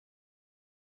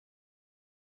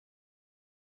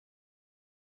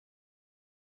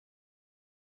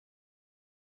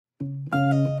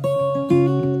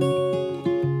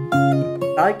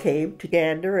I came to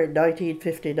Gander in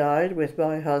 1959 with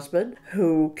my husband,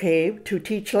 who came to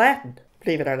teach Latin,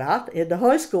 believe it or not, in the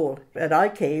high school. And I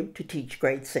came to teach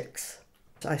grade 6.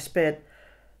 I spent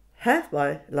half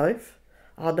my life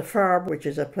on the farm, which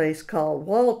is a place called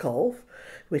Cove,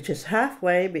 which is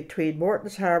halfway between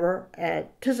Morton's Harbour and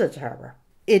Tizard's Harbour.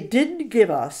 It didn't give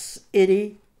us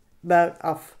any amount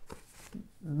of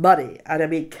money, and I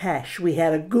mean cash. We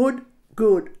had a good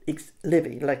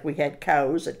living. Like, we had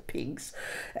cows and pigs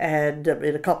and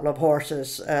a couple of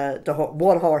horses.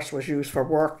 One horse was used for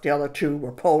work, the other two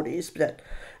were ponies that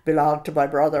belonged to my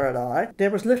brother and I.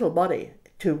 There was little money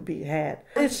to be had.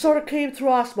 It sort of came through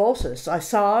osmosis. I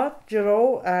saw it, you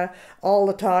know, all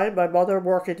the time. My mother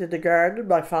working in the garden,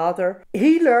 my father,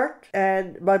 he learnt,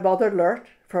 and my mother learnt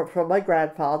from my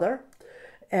grandfather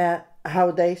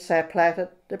how they planted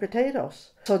the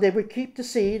potatoes. So they would keep the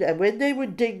seed, and when they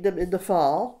would dig them in the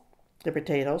fall, the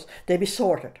potatoes, they'd be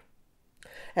sorted.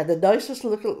 And the nicest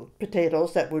little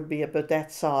potatoes that would be about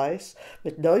that size,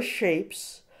 with nice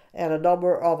shapes and a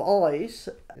number of eyes,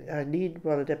 I need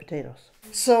one of the potatoes.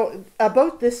 So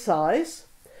about this size,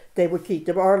 they would keep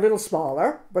them, or a little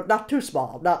smaller, but not too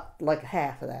small, not like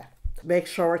half of that. Make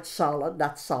sure it's solid,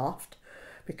 not soft,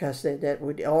 because that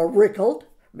would, or wrinkled,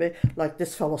 like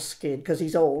this fellow's skin, because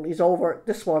he's old, he's over,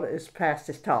 this one is past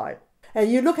his time.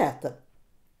 And you look at them.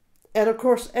 And of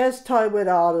course, as time went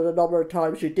on, and a number of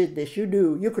times you did this, you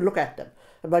knew, you could look at them.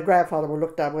 And my grandfather would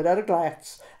look down without a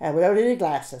glass, and without any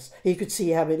glasses, he could see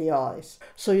how many eyes.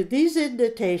 So these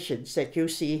indentations that you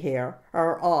see here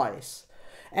are eyes.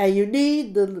 And you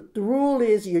need, the rule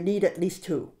is you need at least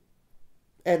two.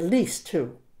 At least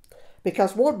two.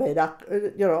 Because one may not,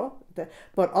 you know,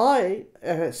 but I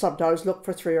sometimes look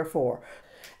for 3 or 4.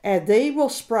 And they will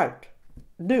sprout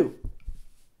new.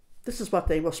 This is what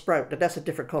they will sprout, and that's a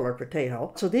different coloured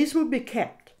potato. So these will be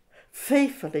kept,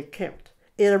 faithfully kept,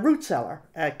 in a root cellar,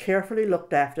 and carefully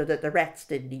looked after that the rats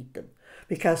didn't eat them,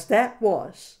 because that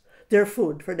was their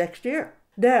food for next year.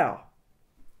 Now,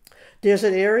 there's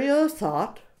an area of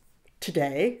thought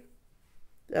today,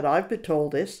 and I've been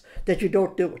told this, that you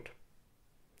don't do it,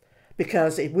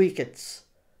 because it weakens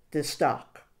the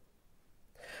stock.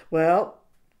 Well,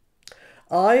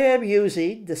 I am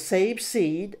using the same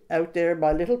seed out there in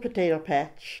my little potato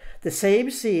patch, the same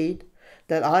seed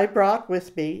that I brought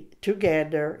with me to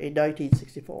Gander in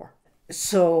 1964.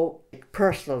 So,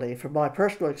 personally, from my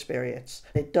personal experience,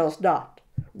 it does not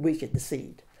weaken the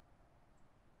seed.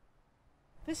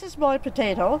 This is my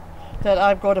potato that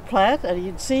I'm going to plant, and you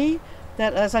can see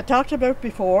that, as I talked about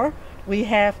before, we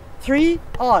have 3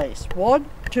 eyes. 1,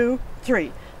 2,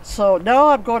 3. So now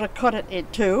I'm going to cut it in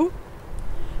 2,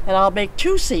 and I'll make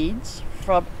 2 seeds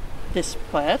from this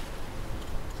plant.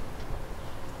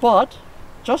 But,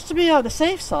 just to be on the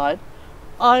safe side,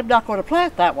 I'm not going to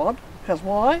plant that one, because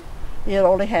why? It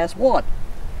only has 1.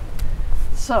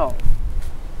 So,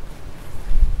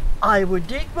 I would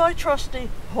dig my trusty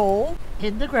hole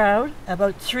in the ground,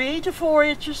 about 3 to 4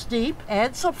 inches deep,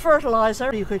 and some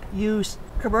fertilizer. You could use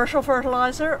commercial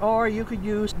fertilizer, or you could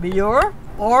use manure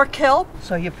or kelp.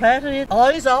 So you plant it in,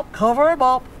 eyes up, cover them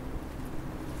up,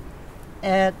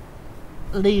 and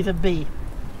leave them be.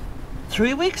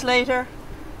 3 weeks later,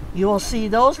 you will see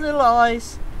those little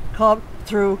eyes come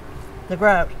through the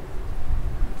ground.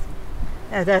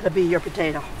 And that'll be your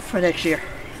potato for next year.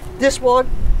 This one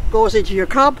goes into your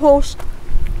compost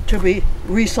to be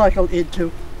recycled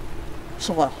into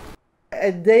soil.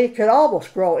 And they can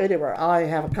almost grow anywhere. I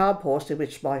have a compost in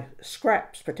which my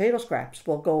scraps, potato scraps,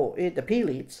 will go in, the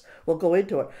peelings will go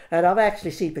into it. And I've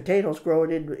actually seen potatoes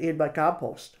growing in my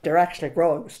compost. They're actually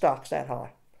growing with stalks that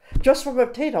high, just from a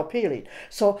potato peeling.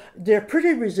 So they're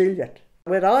pretty resilient.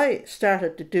 When I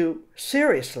started to do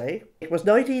seriously, it was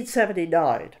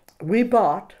 1979. We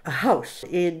bought a house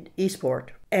in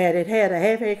Eastport, and it had a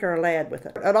half-acre of land with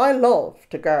it. And I love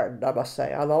to garden, I must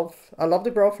say. I love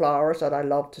to grow flowers, and I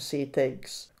love to see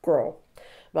things grow.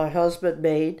 My husband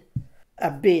made a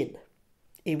bin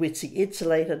in which he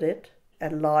insulated it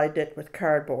and lined it with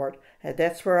cardboard, and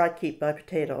that's where I keep my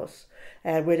potatoes.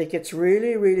 And when it gets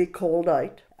really, really cold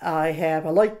out, I have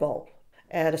a light bulb,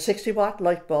 and a 60-watt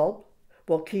light bulb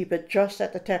will keep it just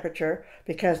at the temperature,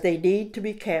 because they need to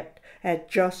be kept at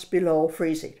just below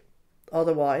freezing.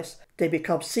 Otherwise, they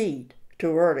become seed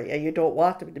too early, and you don't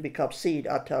want them to become seed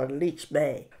until at least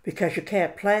May, because you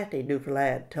can't plant in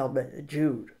Newfoundland till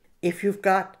June. If you've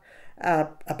got a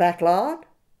back lawn,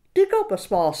 dig up a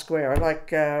small square, like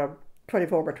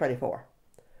 24 by 24.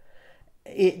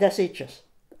 That's inches.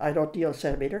 I don't deal in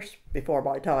centimeters before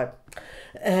my time.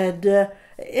 And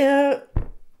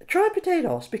Try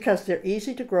potatoes because they're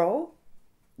easy to grow.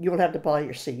 You'll have to buy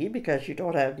your seed because you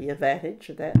don't have the advantage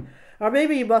of that. Or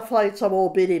maybe you might find some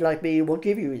old biddy like me who will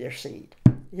give you their seed,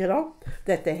 you know,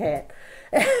 that they had.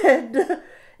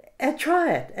 And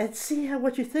try it and see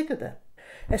what you think of them.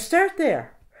 And start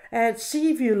there and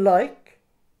see if you like,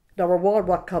 number one,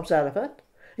 what comes out of it.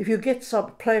 If you get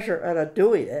some pleasure out of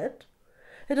doing it,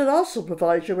 and it also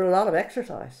provides you with a lot of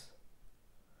exercise.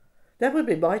 That would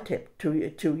be my tip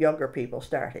to younger people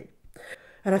starting.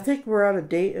 And I think we're on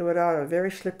a very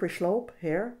slippery slope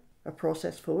here of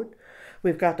processed food.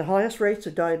 We've got the highest rates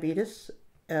of diabetes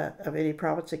of any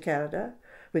province in Canada.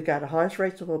 We've got the highest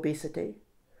rates of obesity.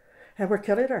 And we're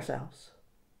killing ourselves.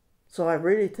 So I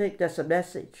really think that's a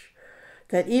message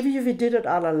that even if you did it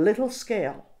on a little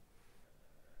scale,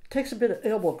 it takes a bit of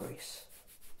elbow grease.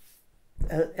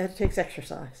 And it takes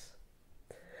exercise.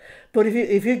 But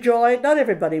if you enjoy it, not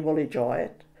everybody will enjoy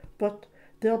it, but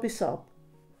there'll be some.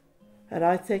 And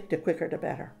I think the quicker the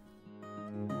better.